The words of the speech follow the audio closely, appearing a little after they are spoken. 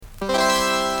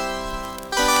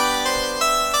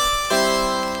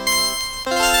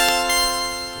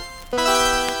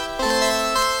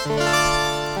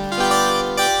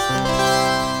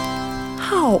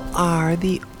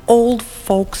old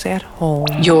folks at home.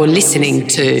 You're listening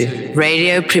to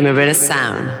Radio Primavera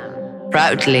Sound,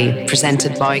 proudly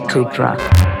presented by Cupra.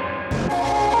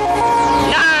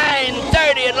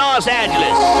 9:30 in Los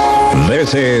Angeles.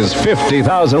 This is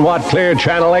 50,000 watt clear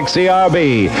channel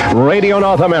XCRB, Radio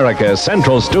North America,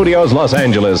 Central Studios, Los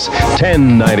Angeles,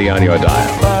 1090 on your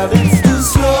dial. But it's too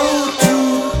slow to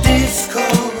disco.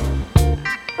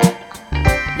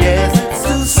 Yes, it's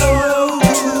too slow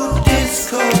to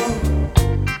disco.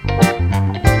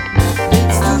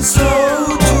 It's too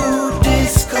slow to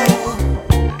disco.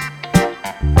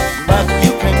 But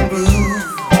you can groove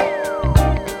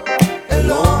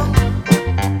alone.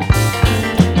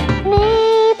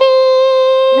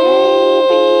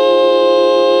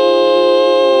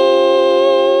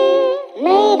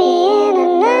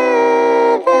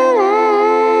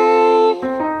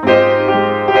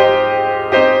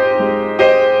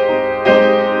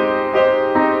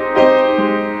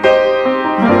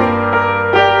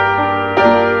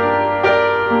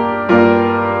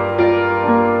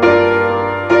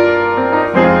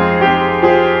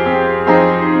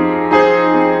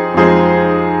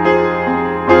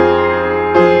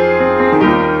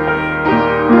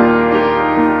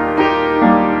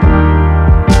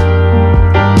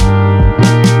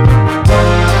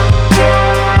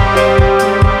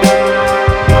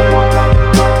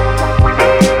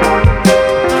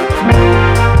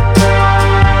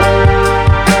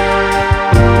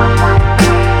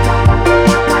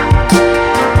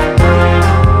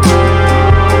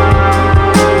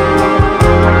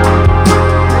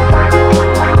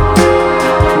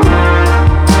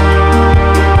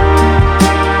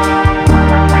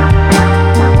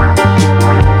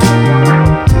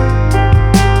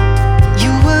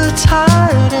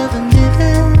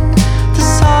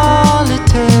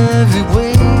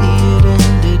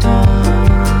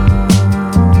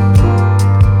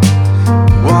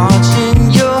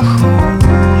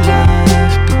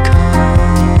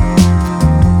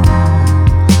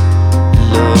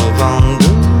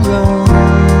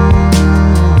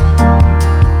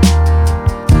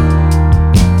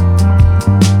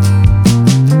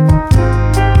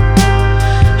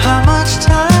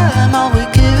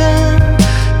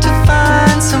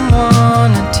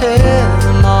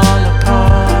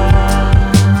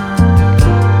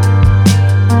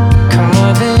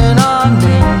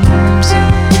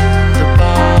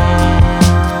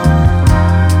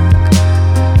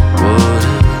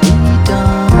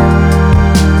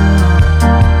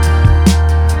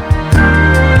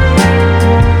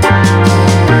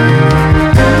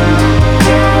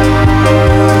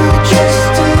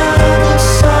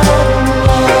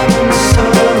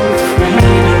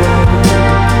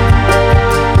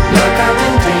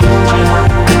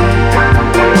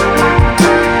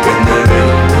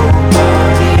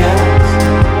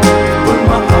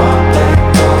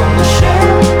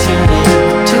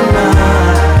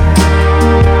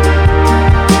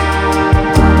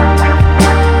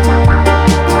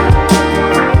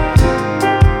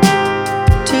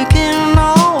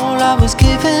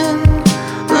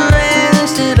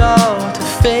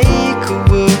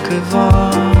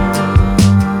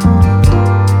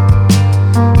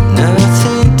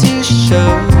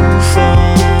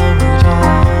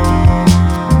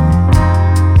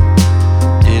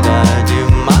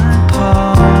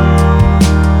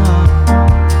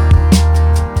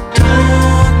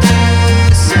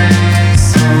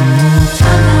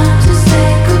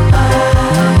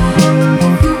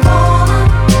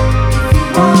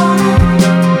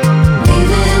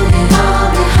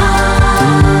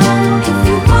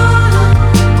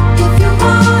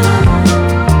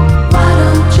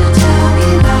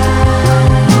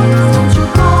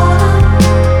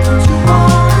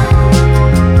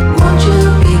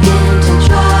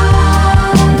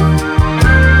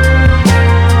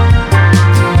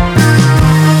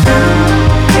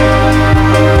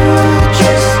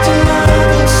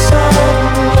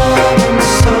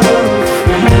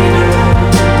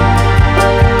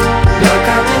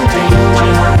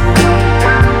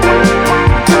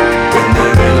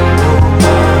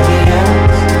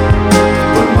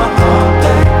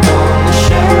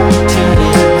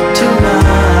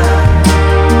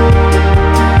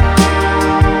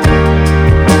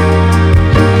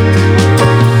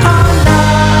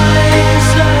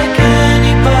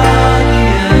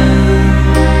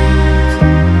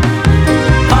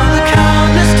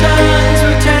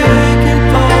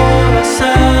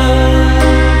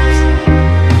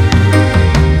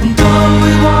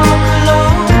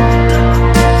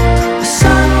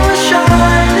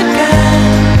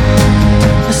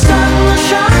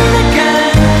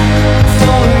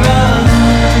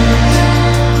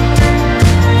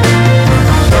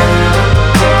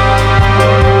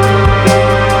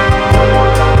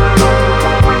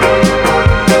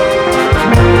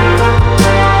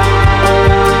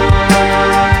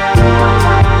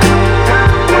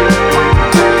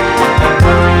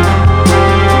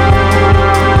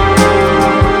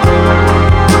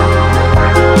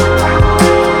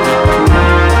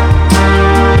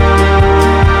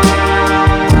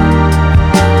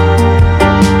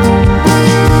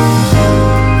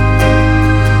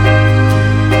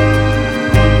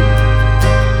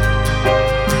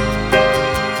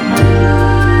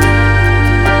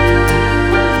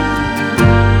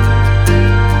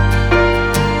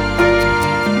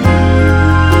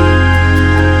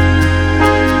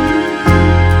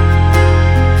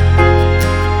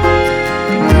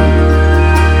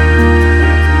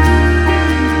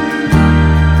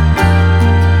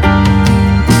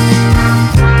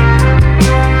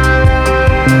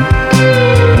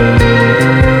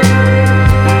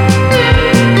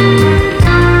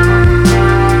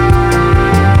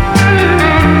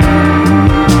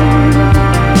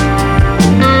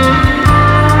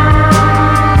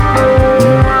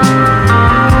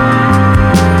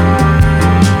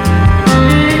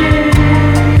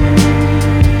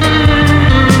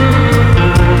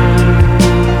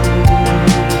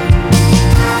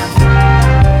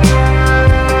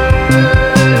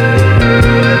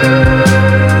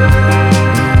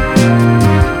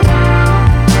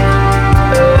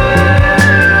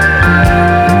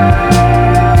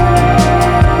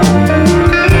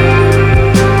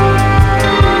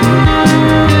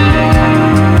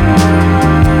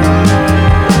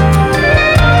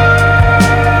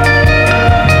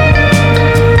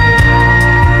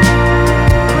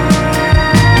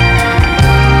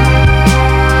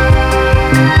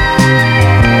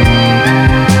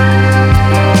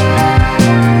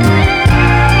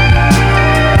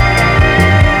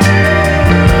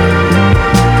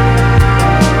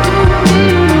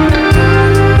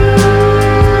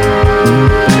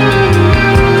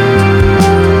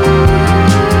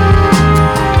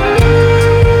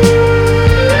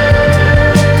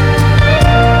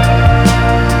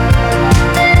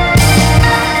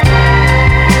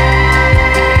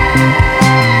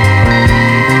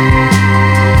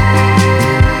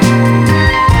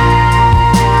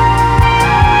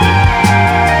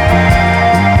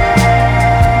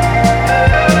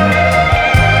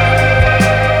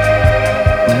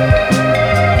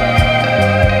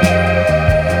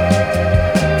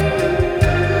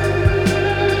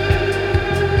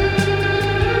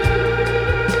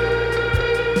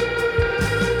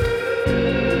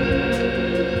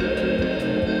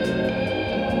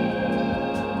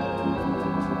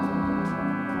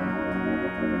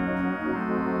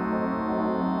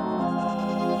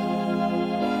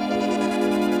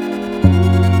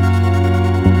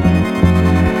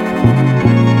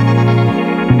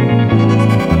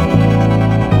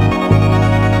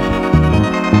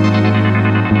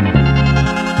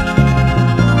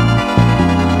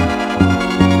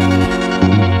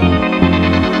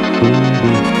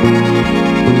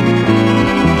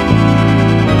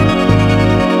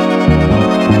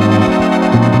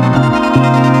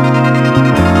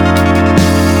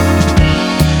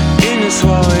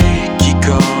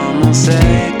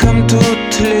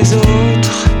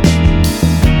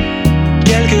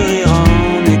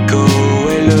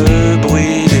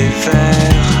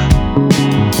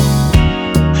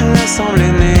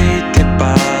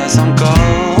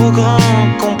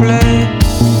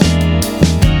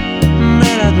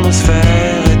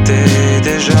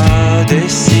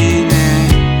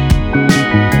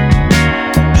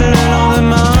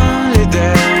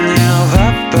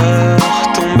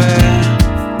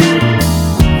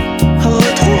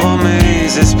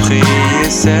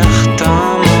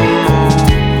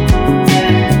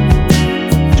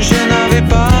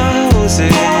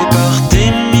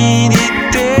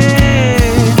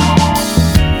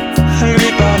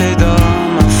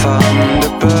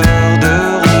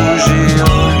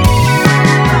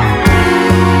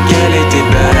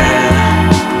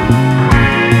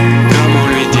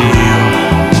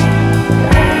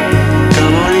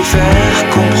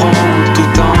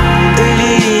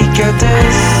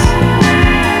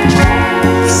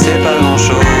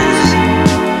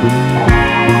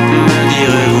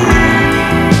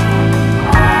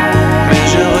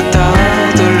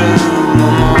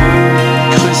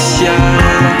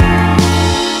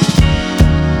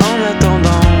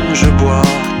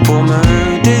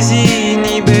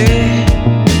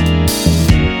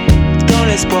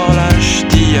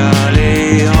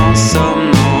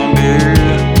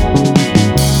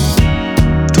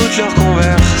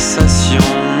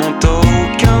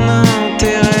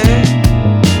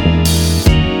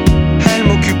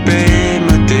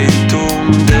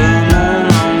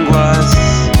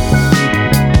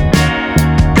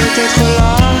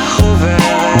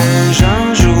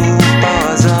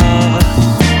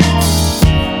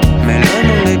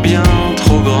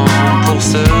 pour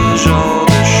ce genre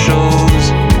de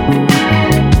choses.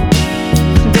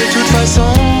 De toute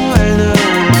façon, elle ne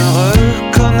me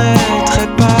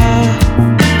reconnaîtrait pas.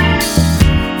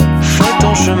 Fais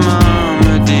ton chemin,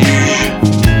 me dis-je,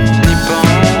 n'y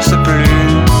pense plus.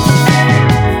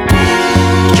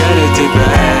 Qu'elle était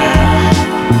belle,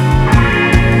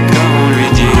 comment lui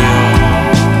dire,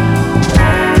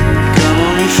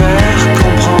 comment lui faire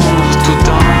comprendre tout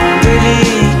en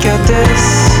délicatesse.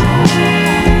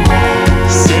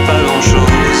 C'est pas grand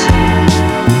chose,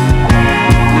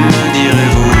 me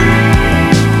direz-vous,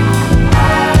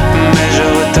 mais je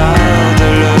retarde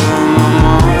le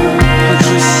moment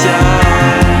crucial.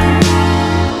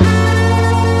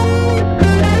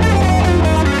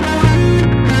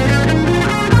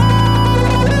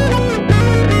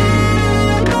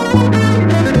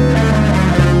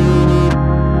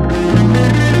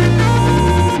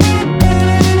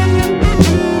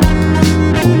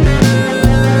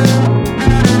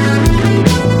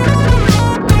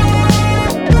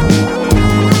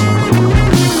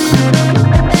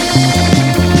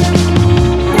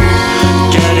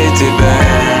 Qu'elle était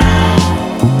belle,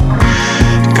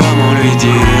 comment lui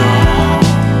dire,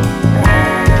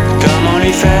 comment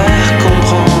lui faire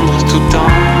comprendre tout en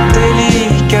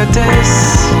délicatesse.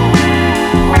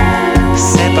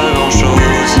 C'est pas grand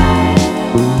chose,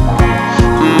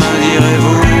 me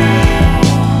direz-vous,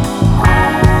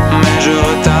 mais je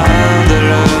retarde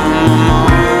le moment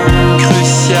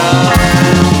crucial.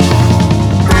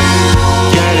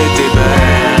 Qu'elle était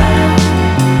belle,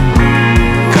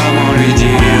 comment lui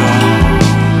dire,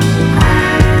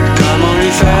 comment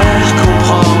lui faire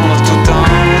comprendre tout en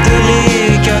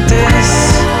délicatesse.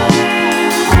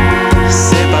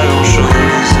 C'est pas grand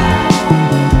chose,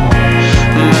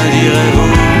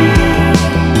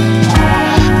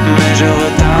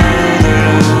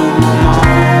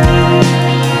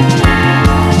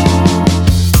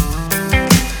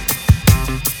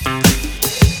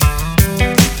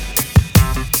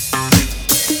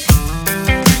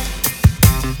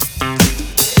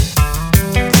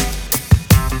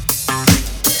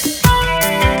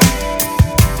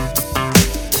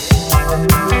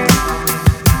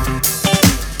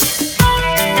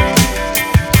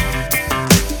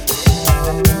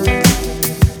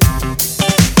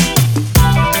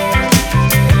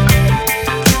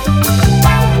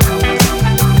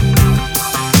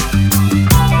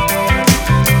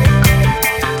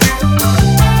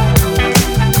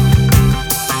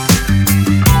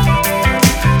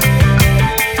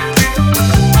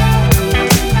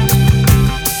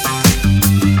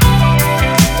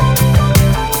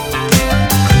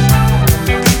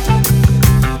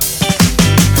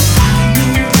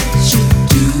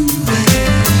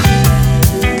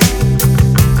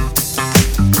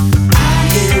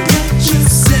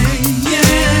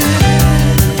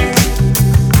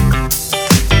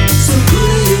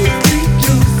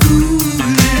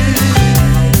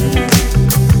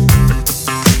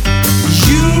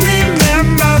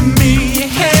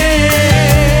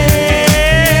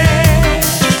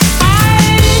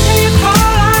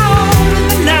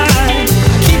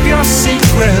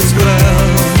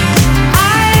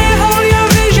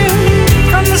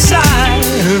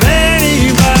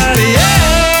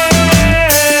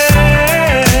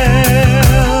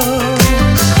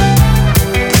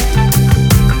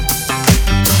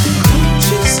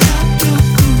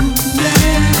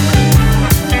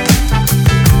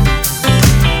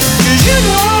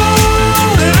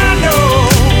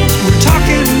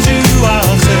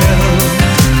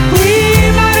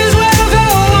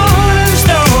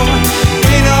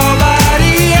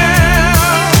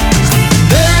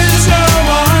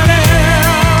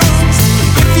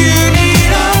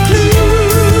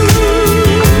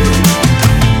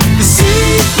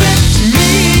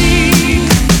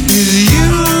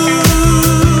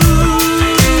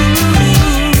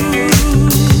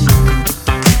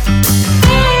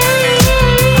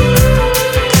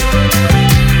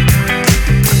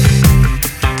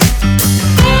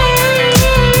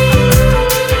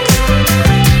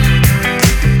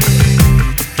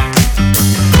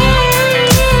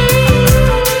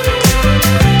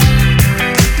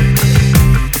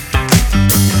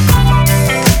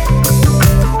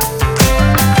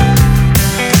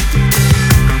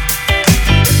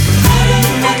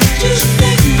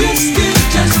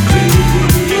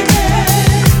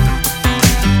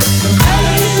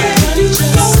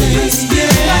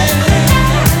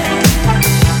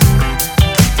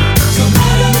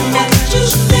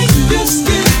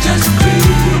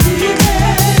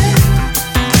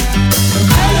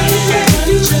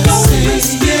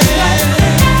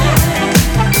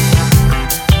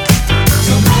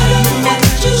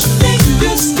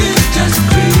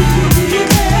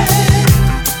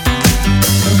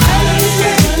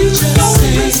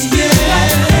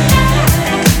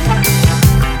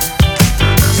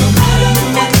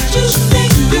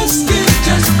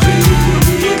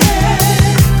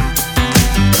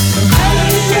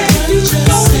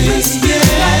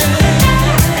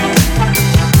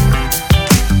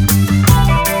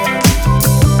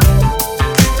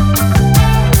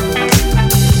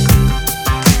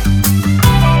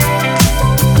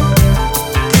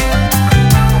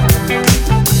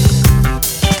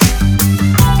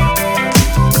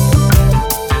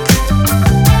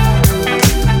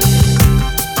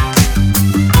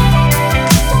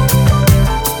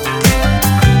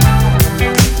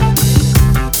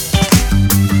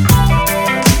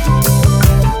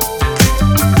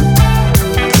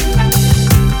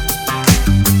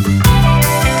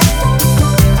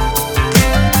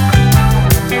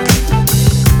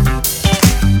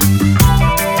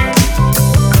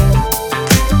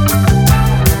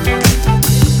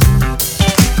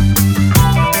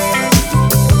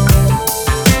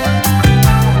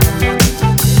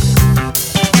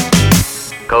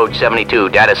 72,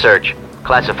 data search.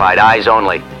 Classified, eyes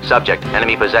only. Subject,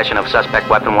 enemy possession of suspect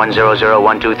weapon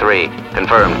 100123.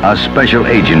 Confirmed. A special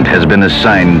agent has been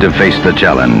assigned to face the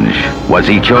challenge. Was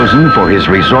he chosen for his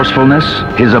resourcefulness,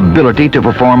 his ability to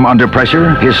perform under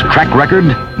pressure, his track record?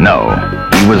 No,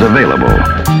 he was available.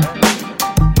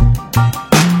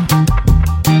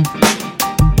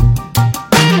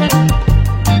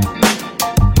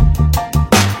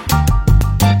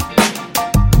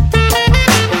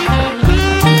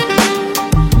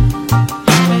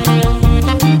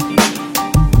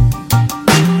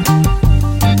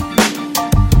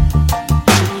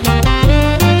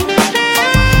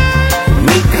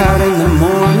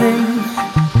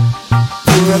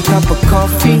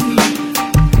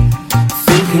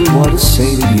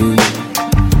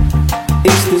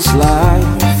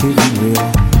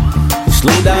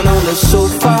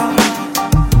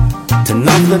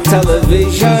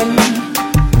 Television,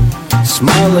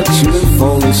 smile at you and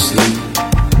fall asleep,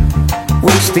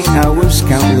 wasting hours,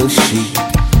 countless sheep.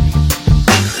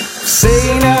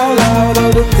 Saying out loud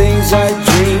all the things I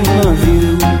dream of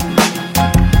you.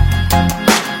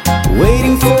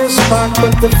 Waiting for a spark,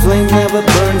 but the flame never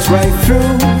burns right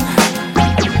through.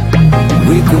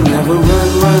 We can never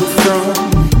run from,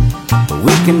 but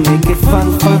we can make it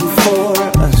fun for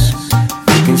us.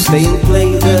 We can stay and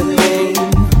play the game.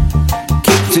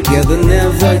 Together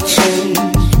never change.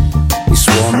 We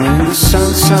swarm in the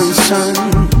sun,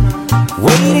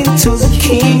 waiting till the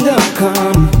kingdom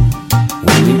come.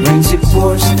 When he brings it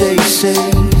forth, they say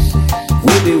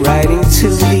we'll be riding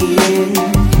till the end.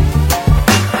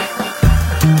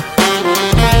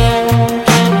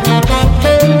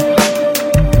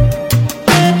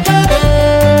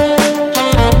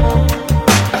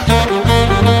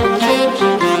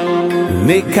 We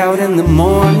make out in the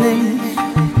morning,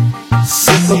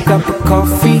 sip a cup of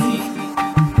coffee,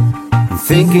 I'm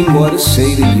thinking what to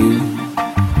say to you.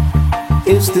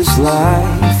 Is this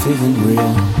life even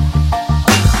real?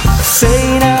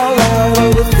 Saying out loud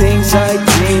all the things I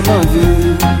dream of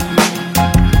you.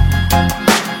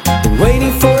 Been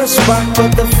waiting for a spark,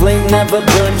 but the flame never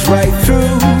burns right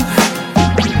through.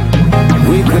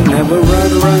 We can never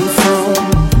run from,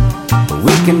 but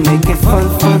we can make it fun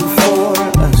for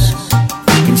us.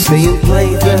 We can stay and play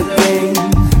the game.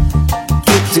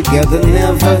 Together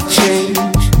never change.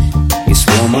 You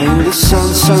swarm in the sun,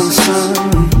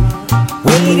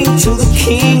 waiting till the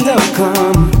kingdom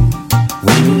come.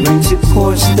 When the rains it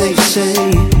pours, they say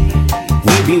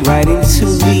we'll be riding to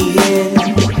the end.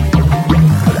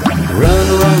 Run.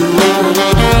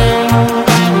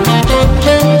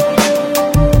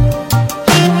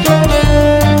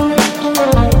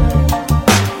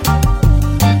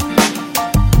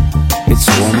 It's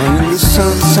warmer in the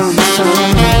sun.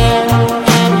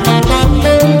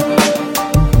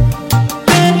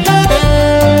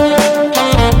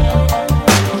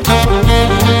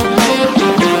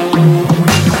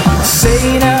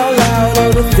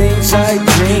 I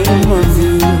dream of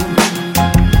you.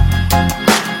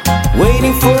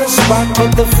 Waiting for a spark,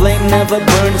 but the flame never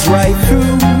burns right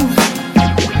through.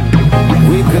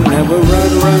 We can never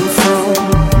run from,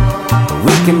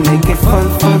 we can make it fun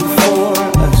for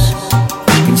us.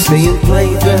 We can stay and play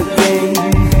the game.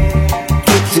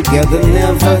 Keep together,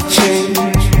 never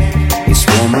change. It's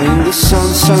warmer in the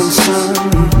sun,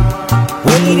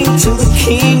 waiting till the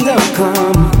kingdom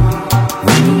come.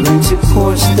 When the rains it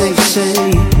pours, they say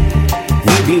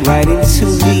we'll be riding to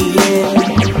the end.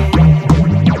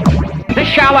 This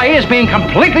chalet is being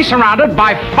completely surrounded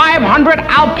by 500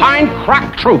 Alpine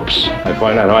crack troops. I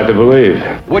find that hard to believe.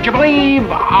 Would you believe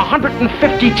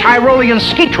 150 Tyrolean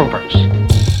ski troopers?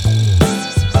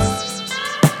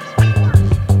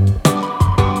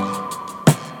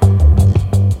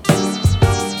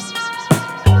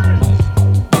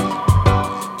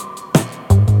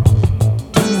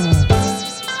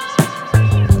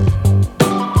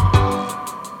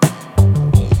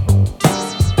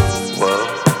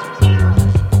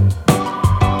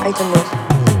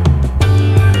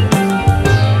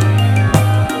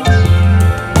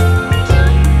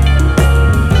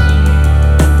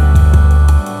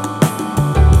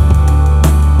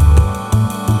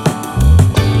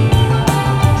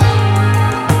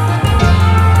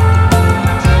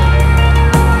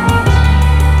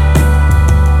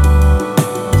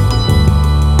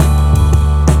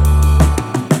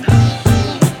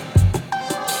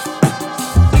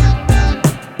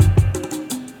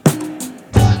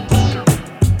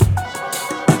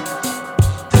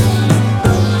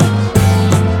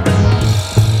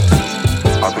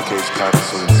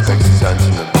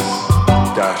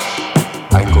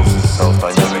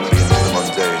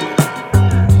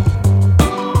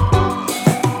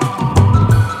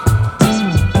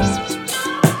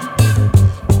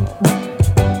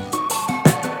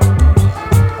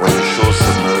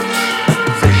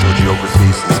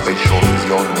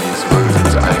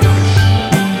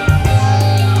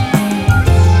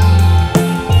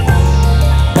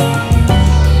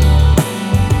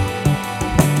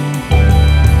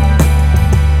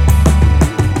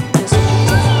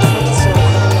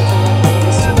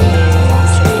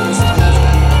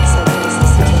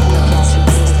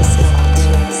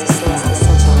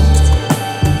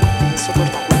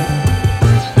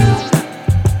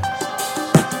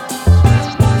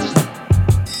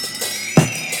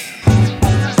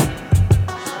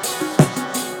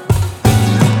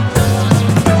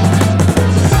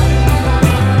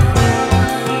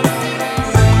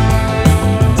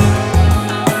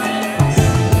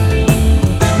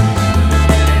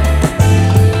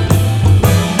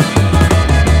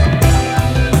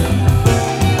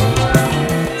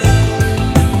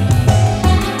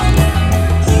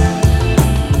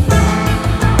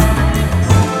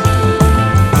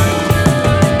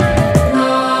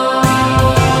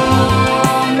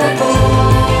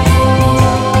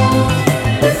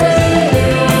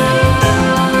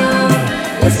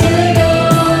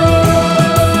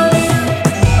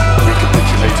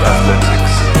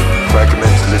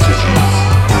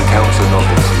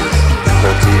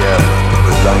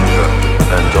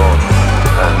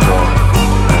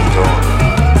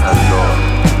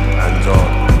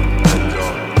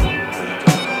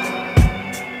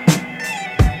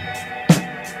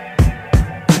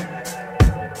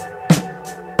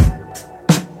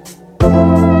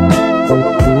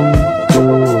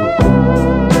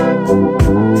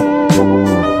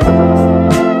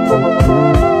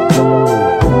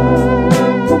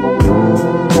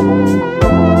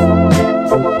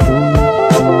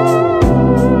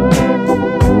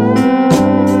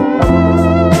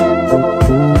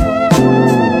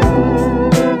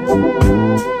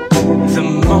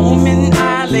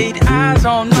 laid eyes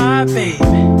on my baby,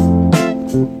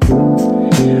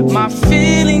 my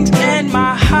feelings and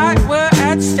my heart were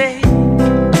at stake.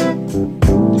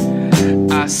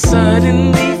 I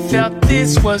suddenly felt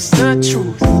this was the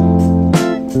truth.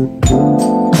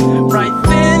 Right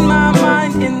then my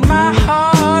mind and my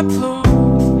heart flew.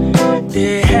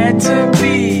 It had to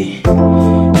be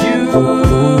you.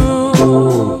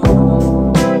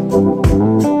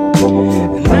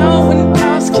 No one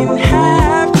else can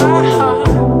have my heart.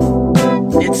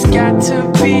 It's got to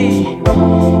be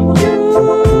you.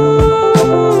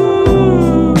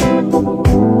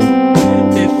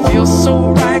 It feels so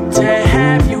right to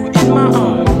have you in my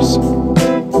arms,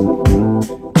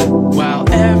 while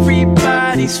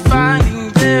everybody's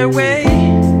finding their way.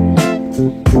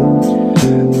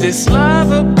 This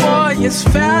lover boy has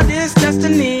found his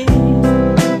destiny.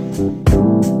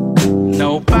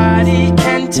 Nobody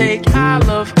can take our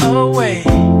love away,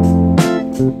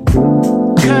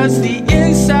 'cause the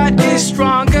inside is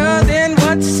stronger than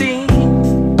what's seen.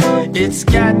 It's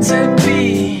got to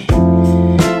be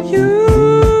you.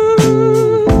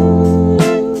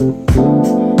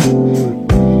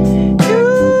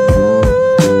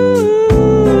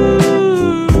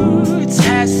 It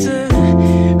has to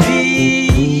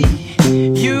be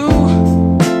you.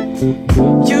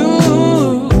 You.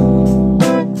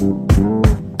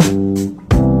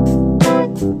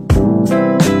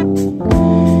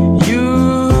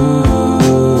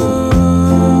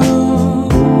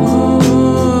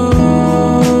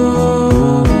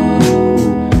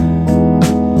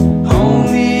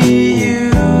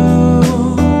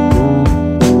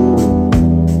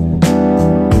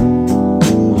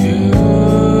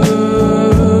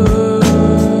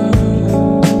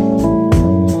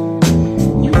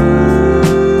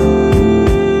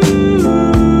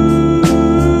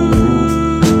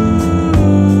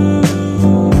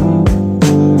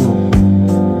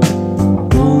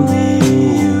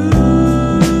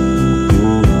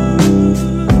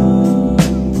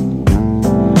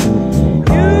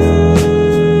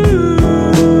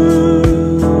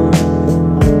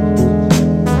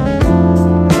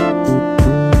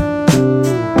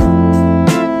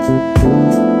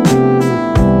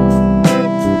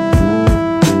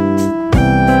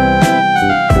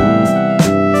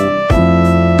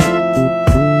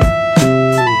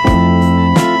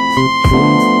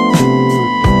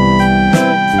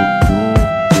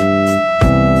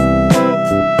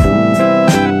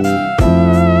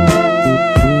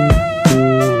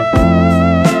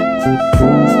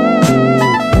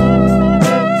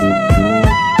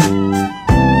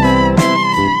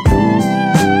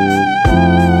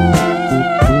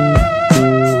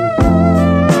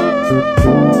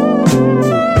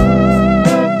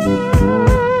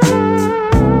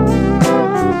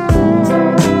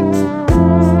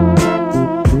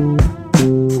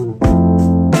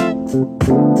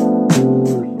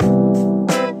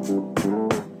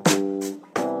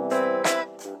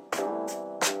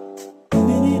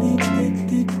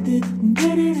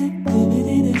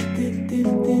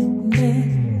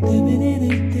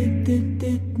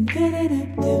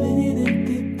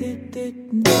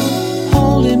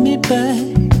 Holding me back,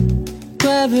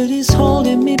 gravity's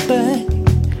holding me back.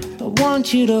 I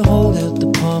want you to hold out the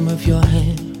palm of your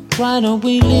hand. Why don't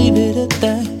we leave it at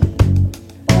that?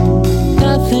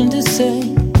 Nothing to say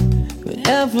when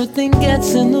everything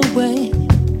gets in the way.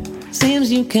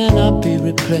 Seems you cannot be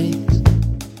replaced,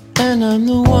 and I'm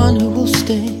the one who will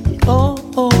stay. Oh,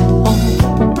 oh, oh.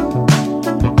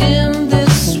 In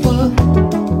this world,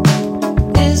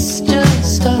 it's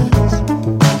just us.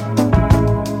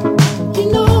 You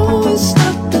know it's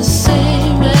not the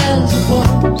same as it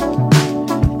was.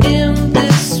 In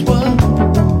this world,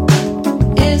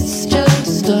 it's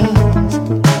just us.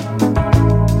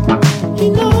 You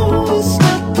know it's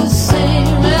not the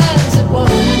same as it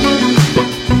was.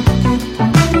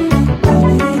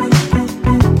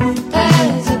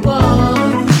 As it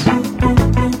was.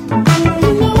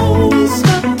 You know it's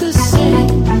not the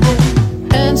same.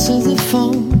 Answer the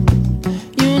phone.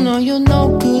 You know you're no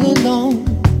good alone.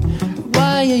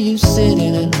 Why are you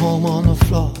sitting at home on the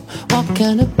floor? What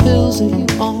kind of pills are you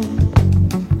on?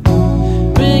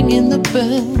 Ringing the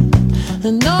bell,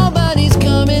 and nobody's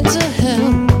coming to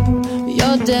help.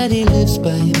 Your daddy lives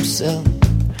by himself.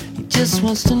 He just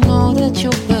wants to know that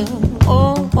you're well.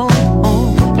 Oh, oh, oh.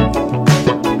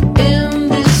 In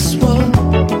this world,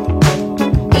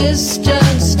 it's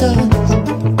just us.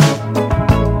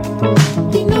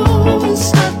 You know it's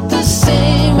not the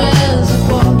same as it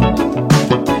was.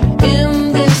 In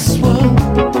this world,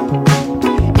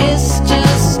 it's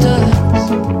just us.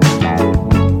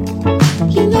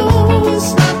 You know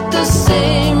it's not the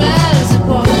same as it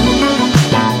was.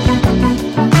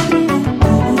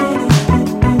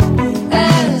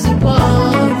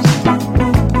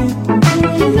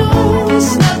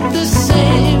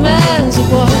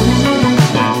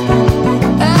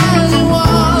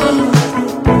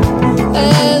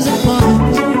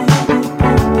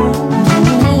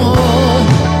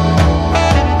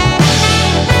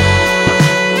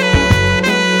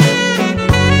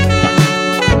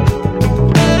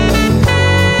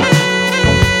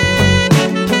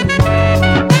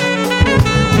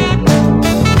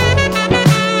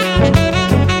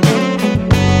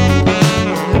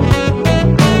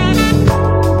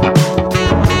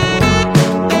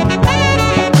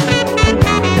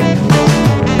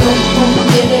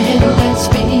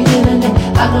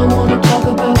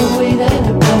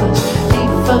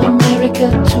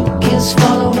 kiss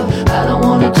follower. I don't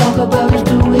wanna talk about who's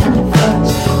doing it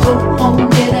first. Go home,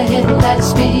 get ahead, light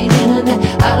speed internet.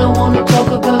 I don't wanna talk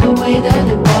about the way that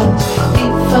it was.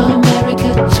 Leave for America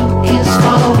to kiss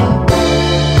follower.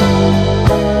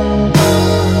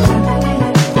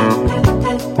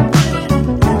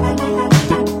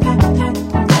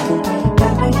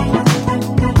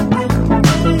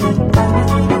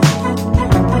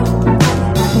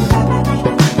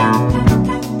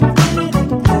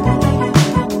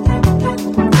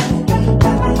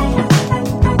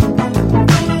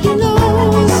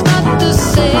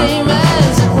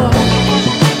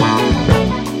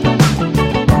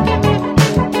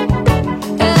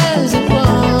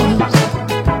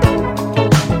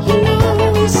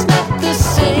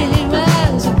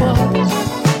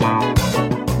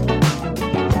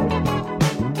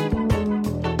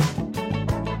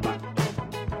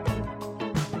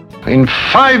 In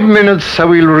 5 minutes, I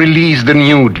will release the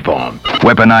nude bomb.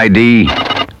 Weapon ID,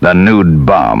 the nude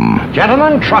bomb.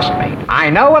 Gentlemen, trust me. I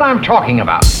know what I'm talking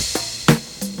about.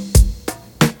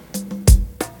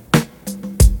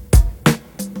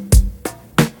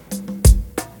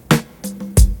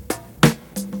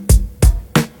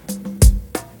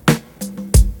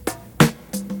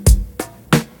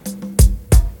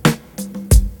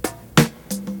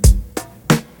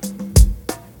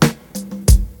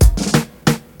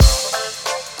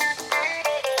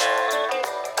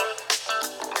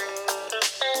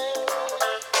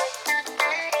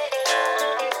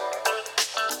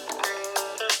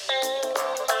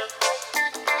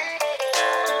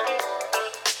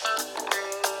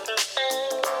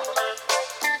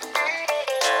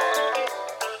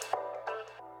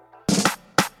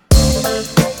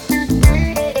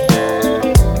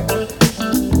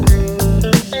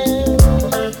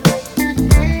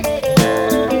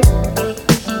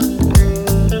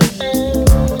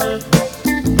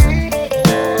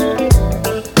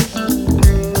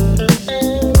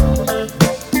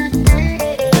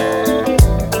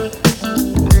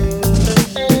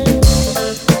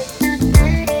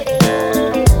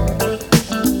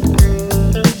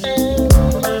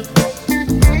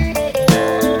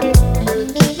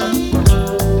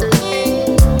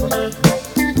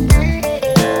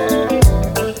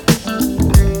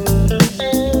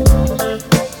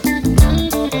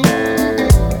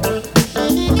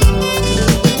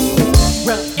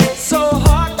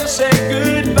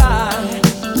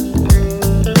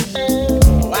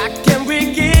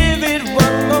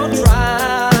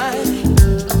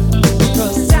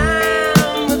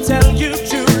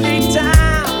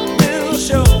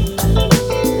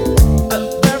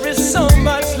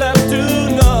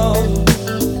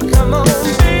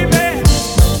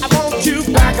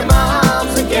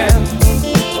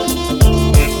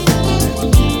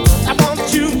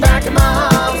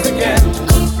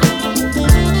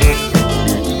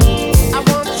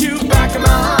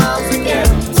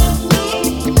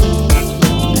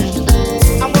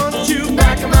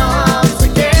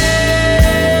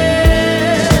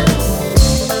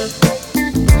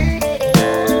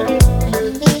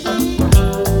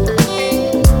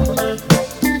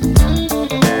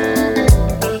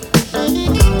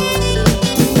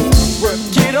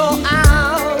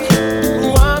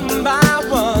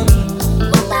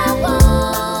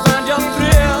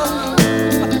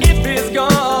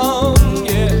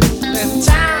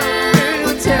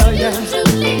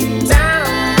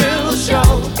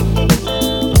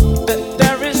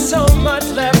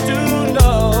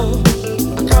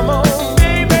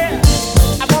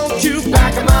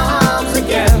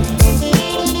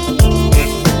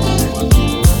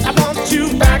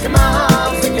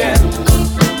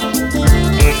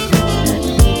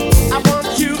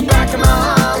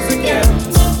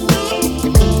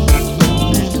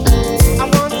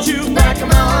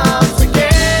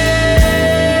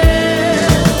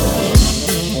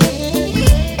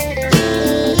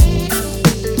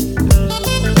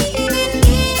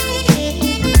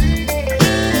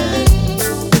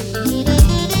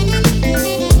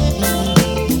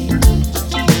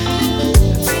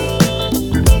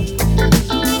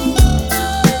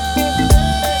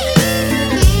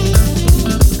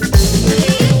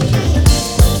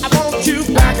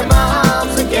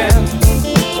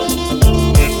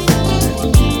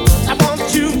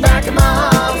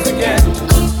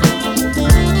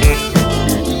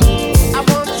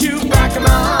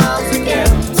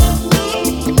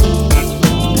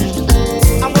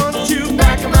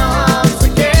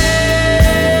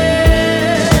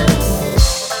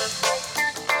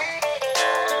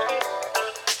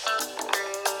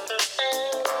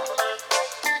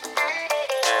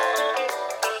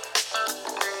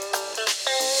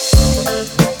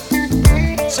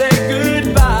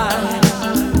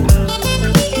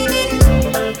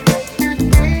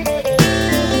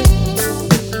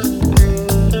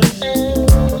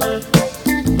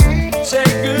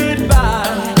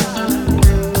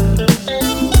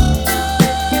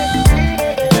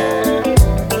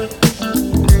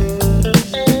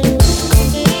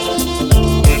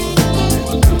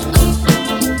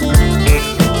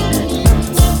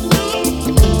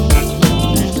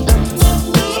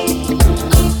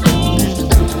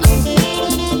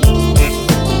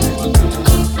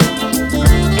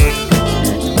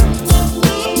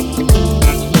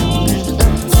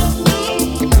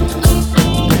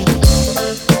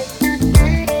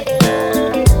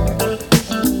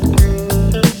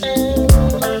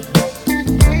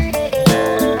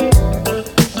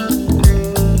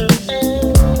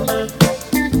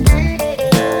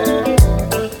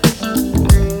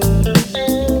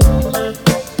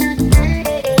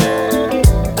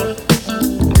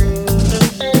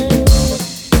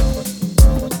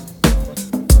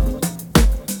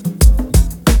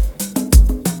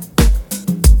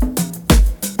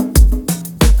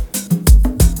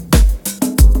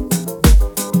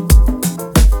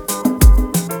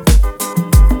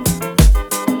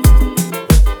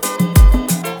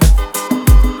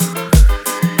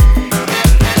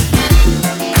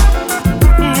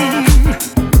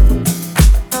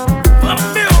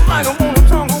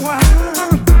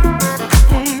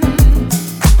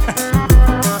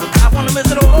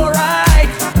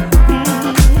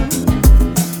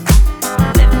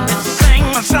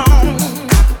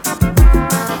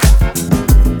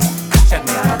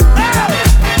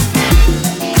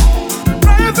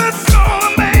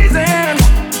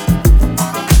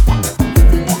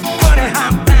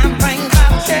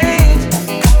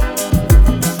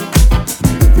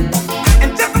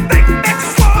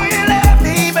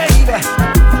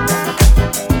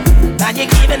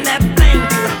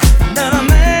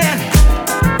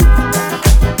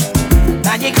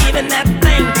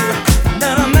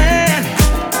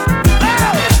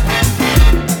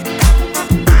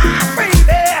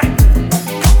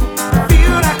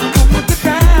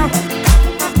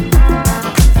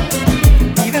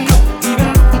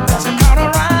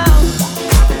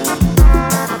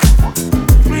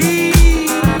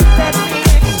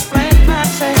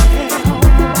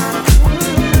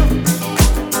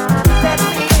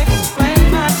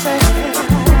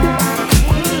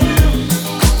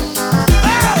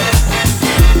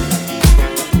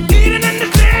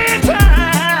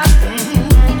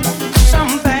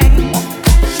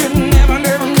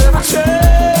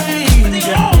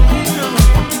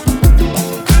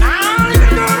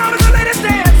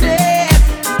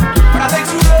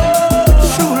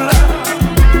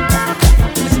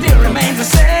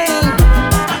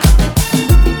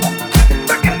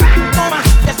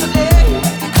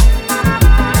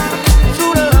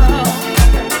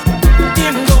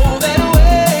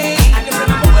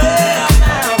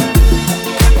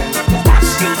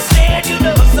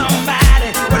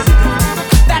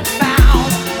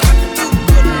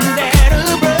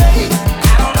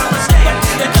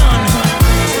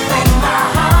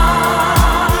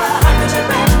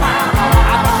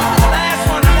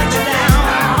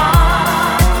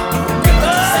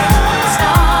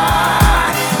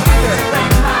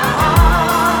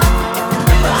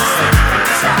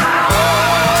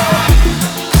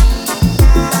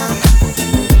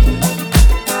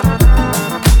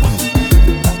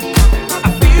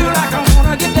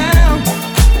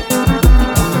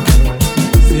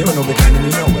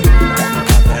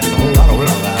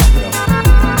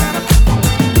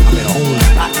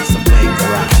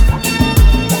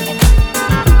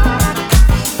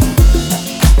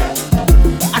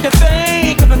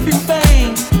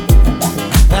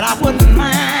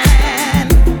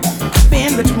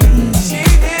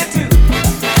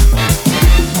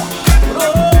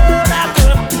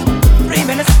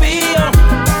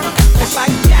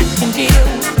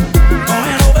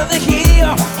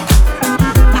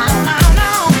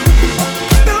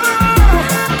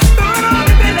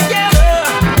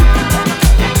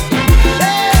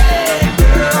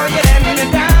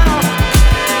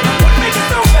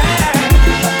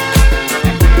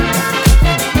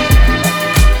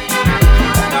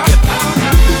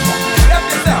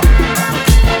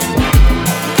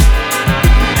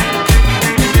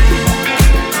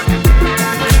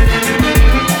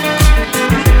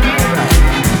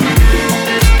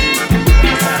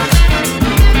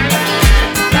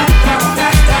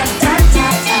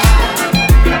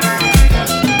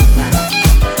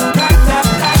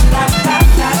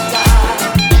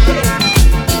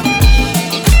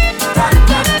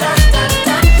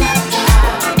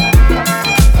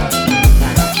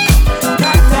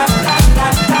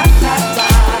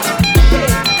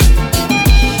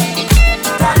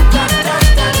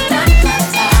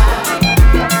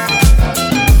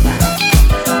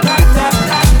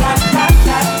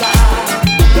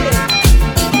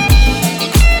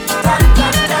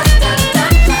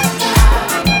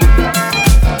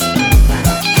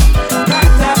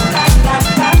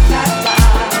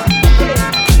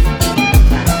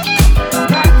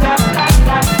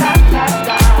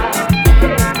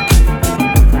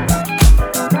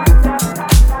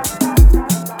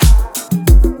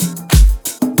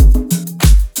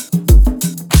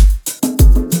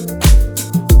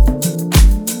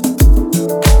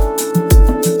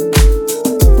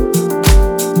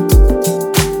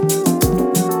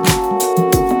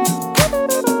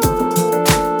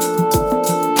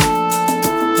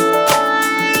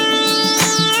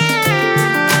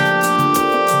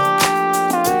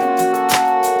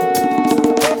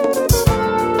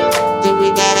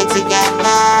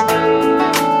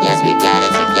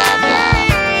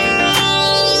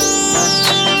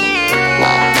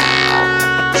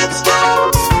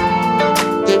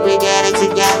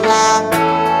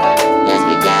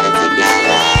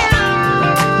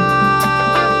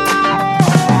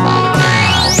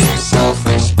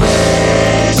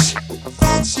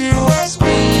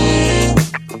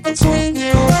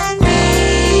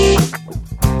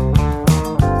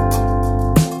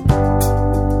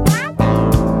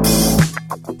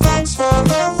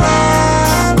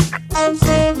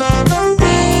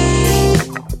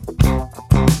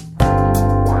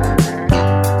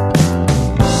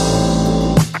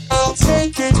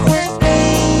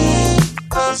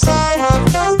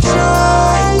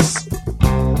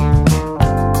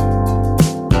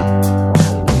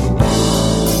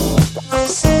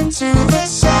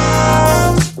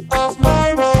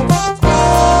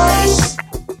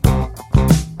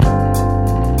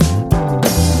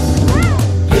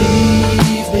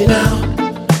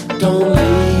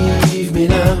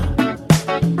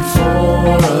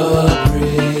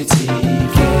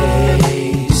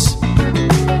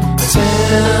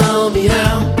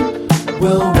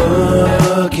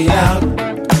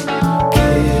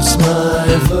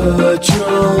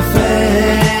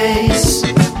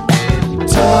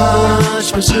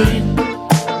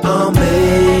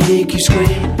 make you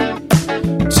scream.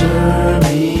 Turn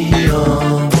me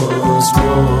on once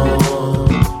more.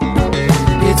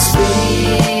 It's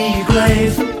me,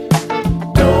 grave.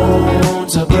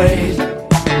 Don't upgrade. I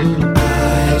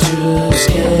just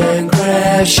can't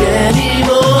crash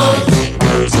anymore.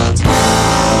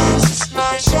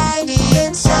 My shiny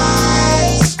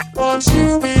inside. Won't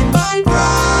you be my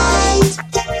bride?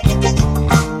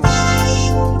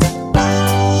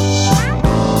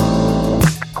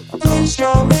 Please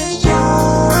show me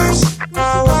yours.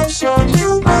 Now I've shown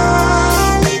you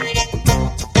mine.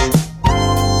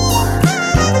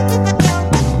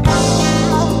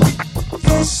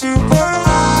 The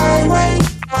superhighway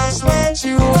has led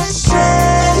you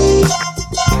astray.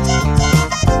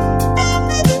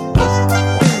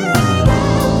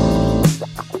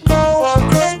 No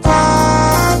upgrade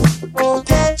path will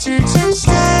get you to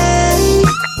stay.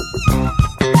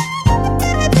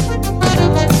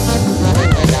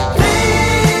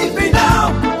 Leave me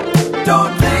now,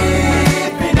 don't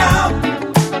leave me now,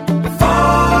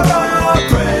 for a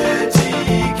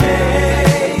pretty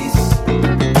case.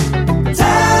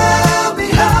 Tell me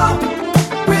how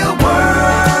we'll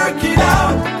work it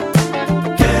out.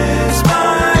 Kiss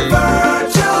my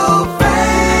virtual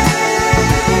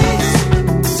face.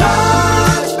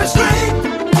 Touch me straight,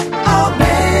 I'll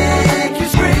make you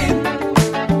scream.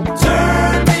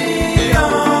 Turn me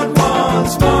on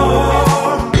once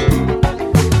more.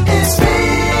 It's me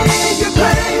you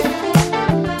crave.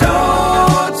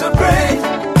 Don't upgrade.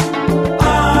 I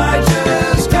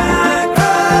just can't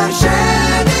crash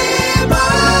anymore.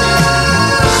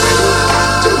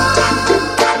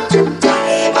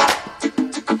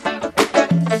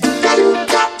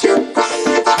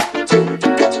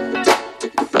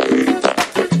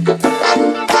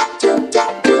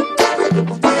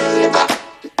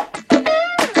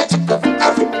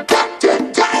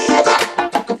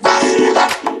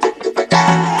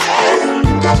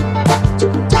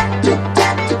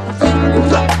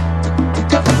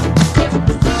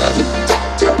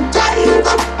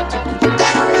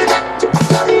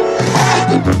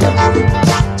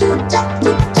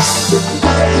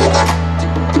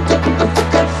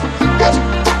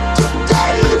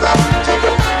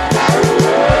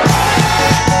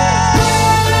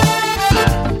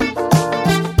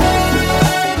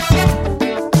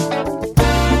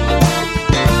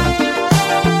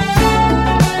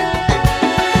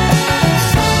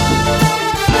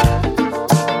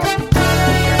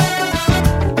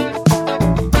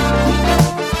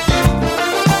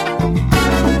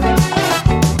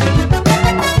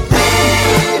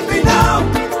 Leave me now,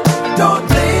 don't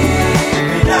leave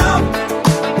me now,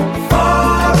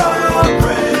 for a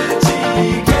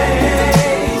pretty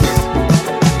case.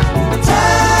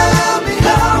 Tell me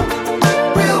how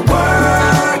we'll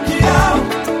work it out.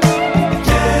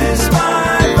 Kiss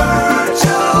my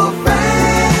virtual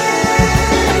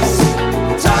face.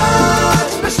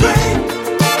 Touch me straight,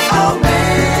 I'll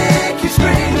make you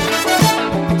scream.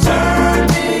 Turn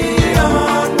me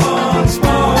on once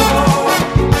more.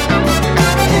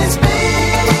 It's me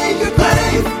you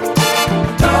crave.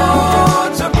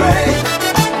 Don't upgrade.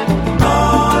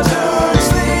 Modern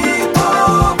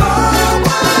sleepover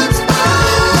once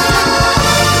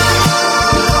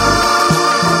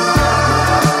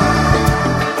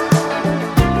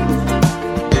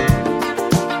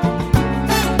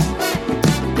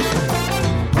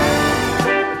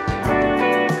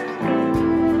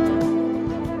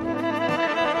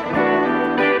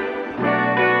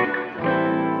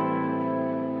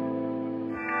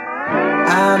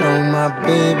I know my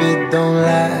baby don't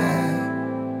lie.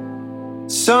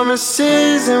 Summer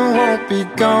season won't be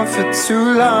gone for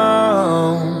too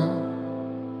long.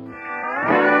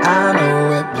 I know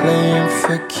we're playing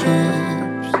for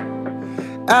keeps.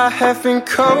 I have been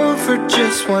cold for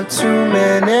just one too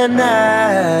many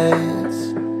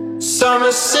nights.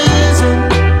 Summer season.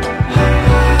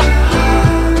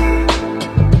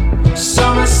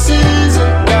 Summer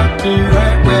season got me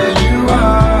right where you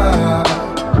are.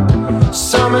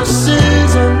 Summer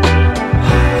season.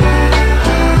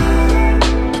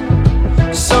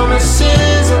 Summer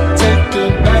season, take me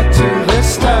back to the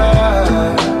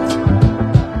start.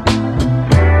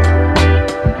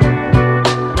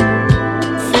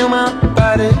 Feel my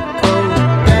body go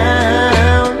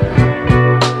down.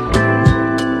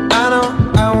 I know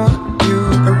I want you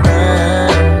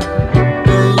around,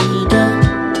 baby.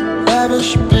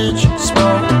 Lavish beach,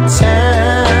 small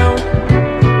town.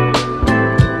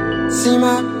 See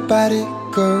my body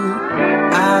go.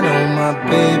 I know my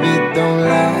baby don't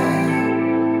lie.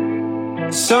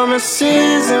 Summer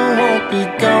season won't be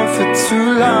gone for too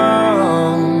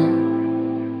long.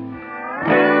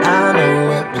 I know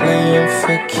we're playing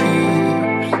for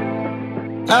keeps.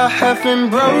 I have been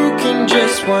broken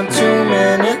just one too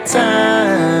many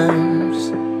times.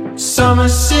 Summer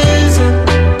season,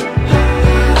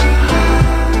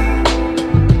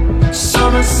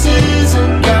 summer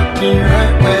season got me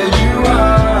right where you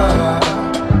are.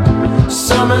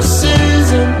 Summer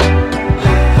season,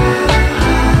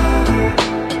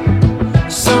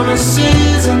 summer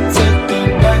season, take me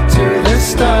back to the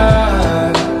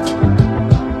start.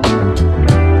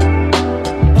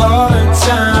 All in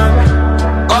time,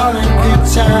 all in good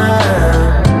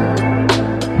time.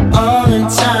 All in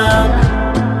time,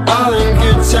 all in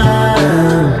good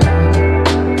time.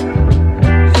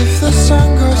 If the sun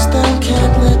goes down,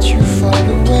 can't let you fall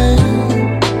away.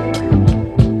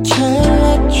 Can't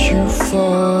let you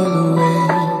fall away.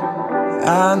 I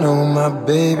know my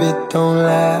baby don't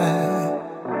lie.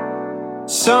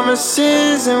 Summer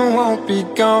season won't be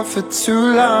gone for too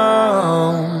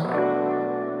long.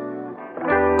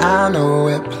 I know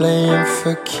we're playing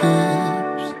for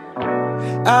keeps.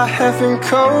 I have been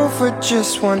cold for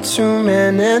just one too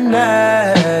many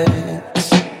nights.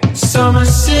 Summer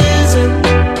season,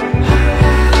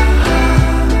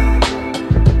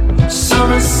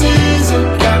 summer season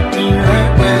got me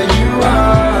right where you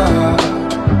are.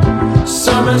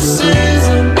 Summer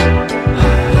season,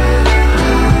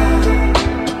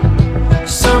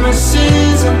 summer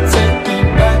season, take me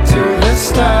back to the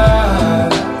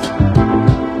start.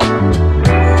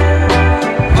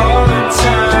 All in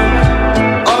time,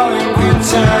 all in good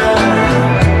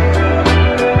time.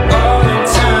 All in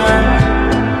time,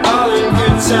 all in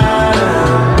good time.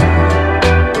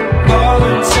 All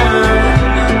in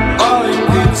time, all in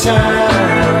good time.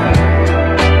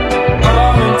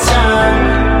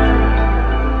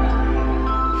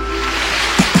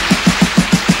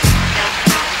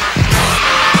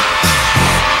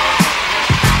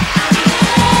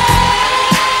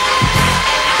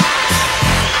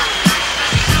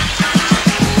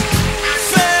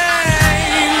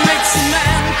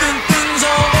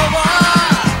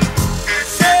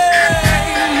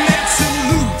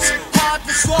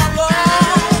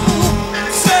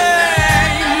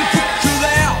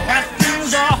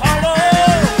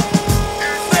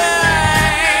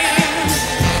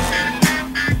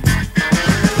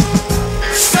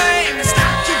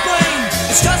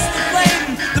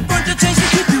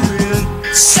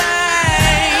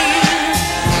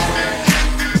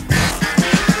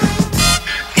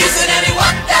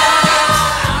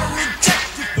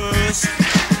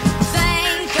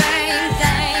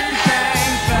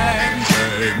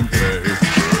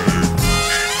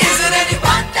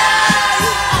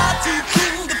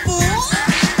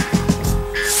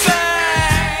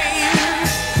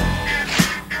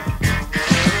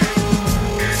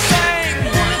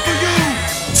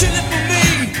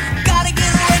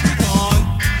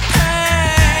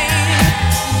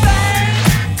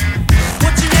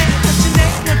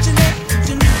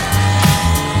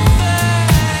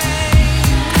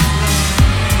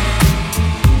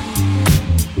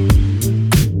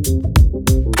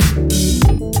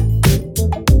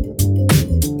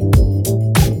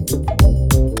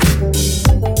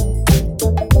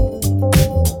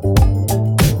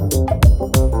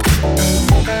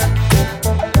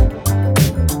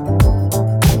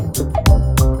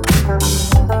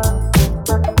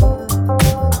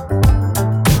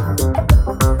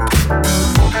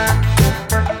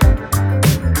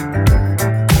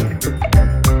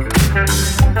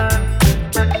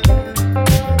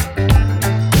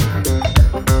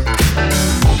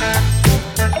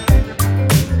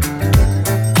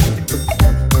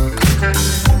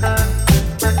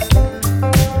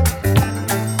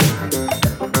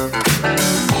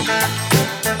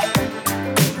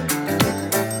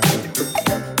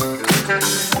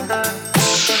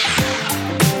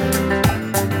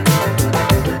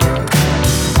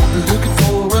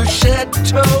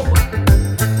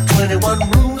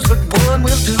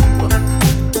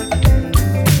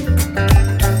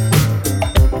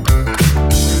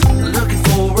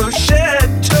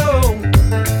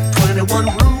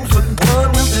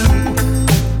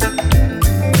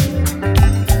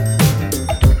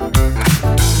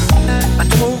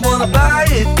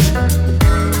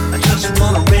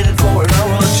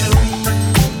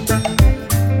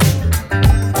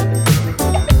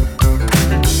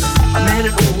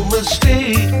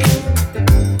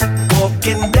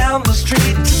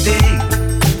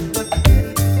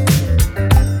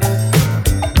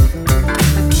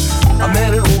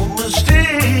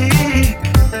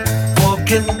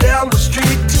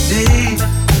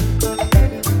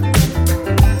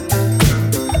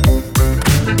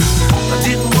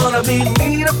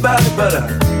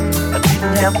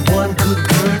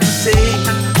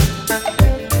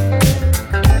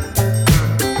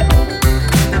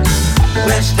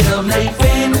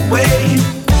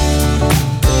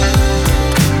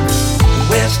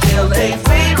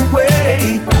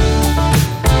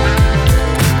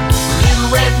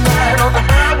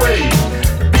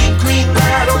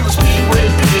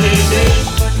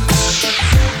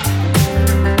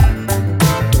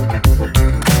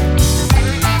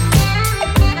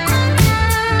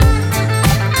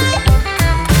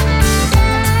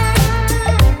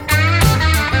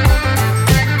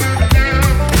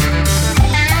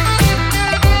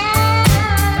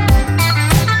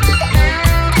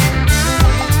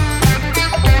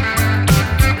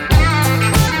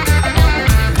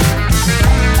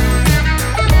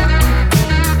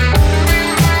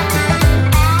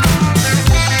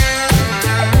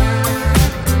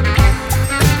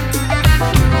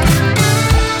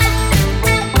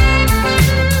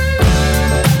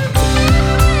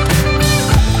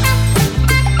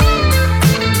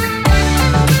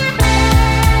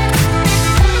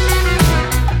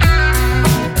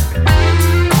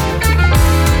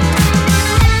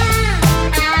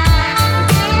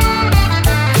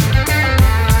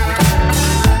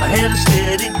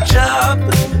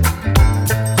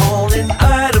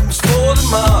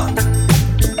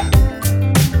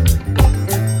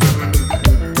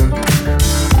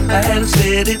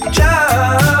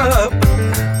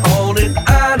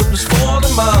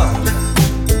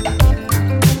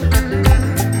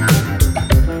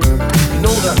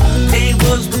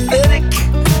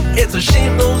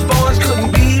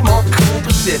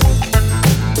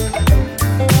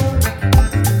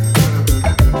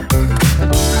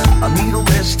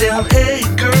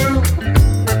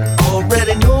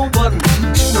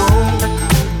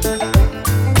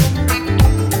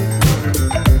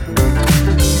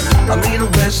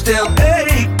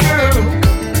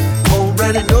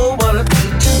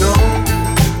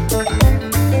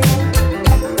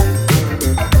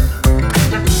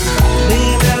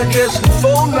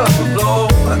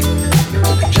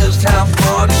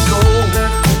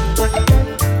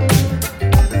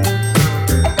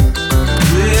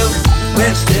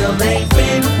 LA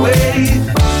fade away.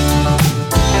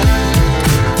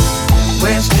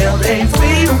 West LA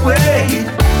fade away.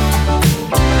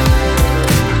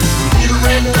 Little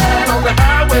red light on the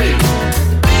highway,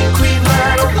 big green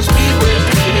light on the speedway.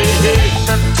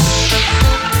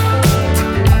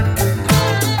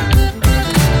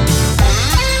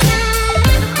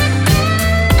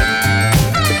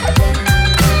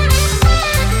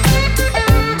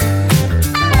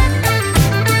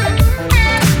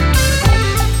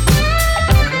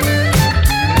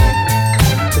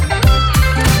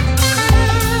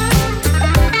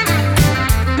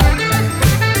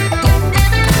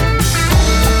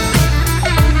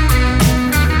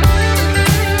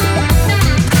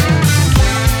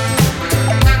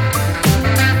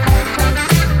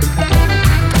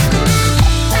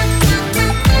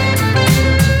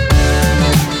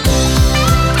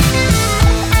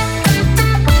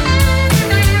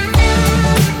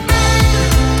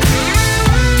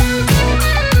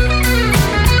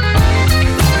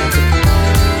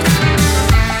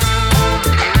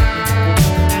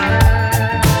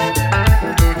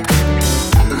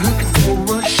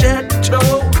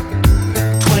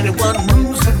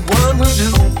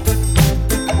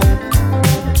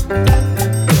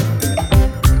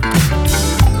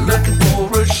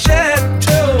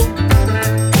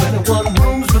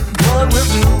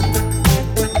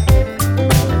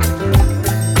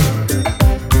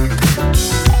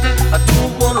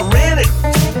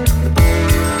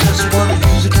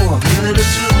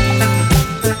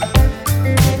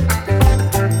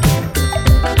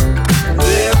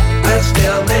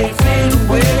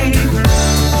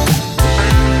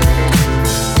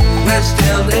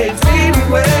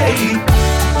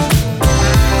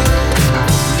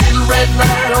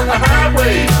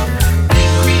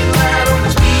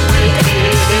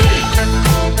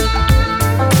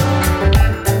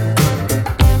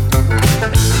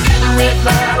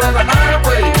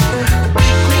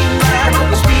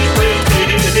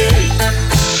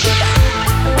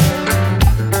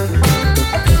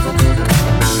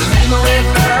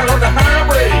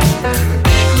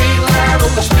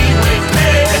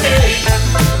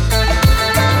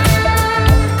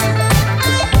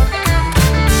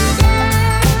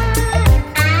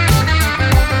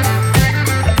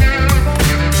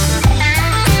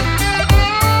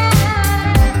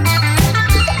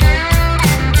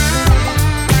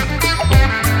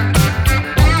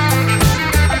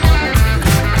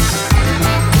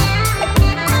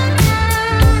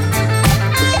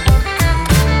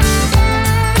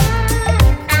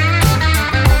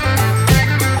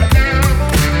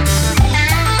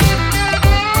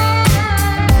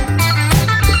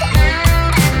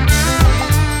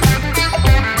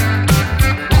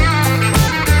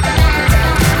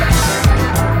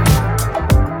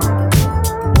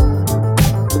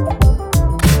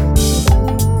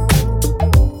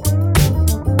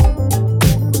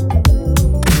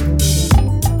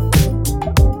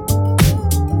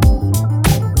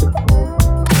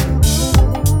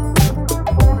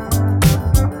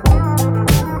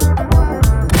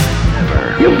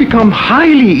 Become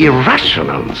highly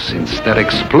irrational since that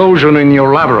explosion in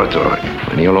your laboratory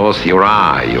when you lost your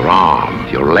eye, your arm,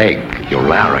 your leg, your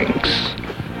larynx.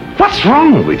 What's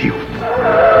wrong with you?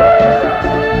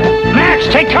 Max,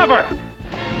 take cover!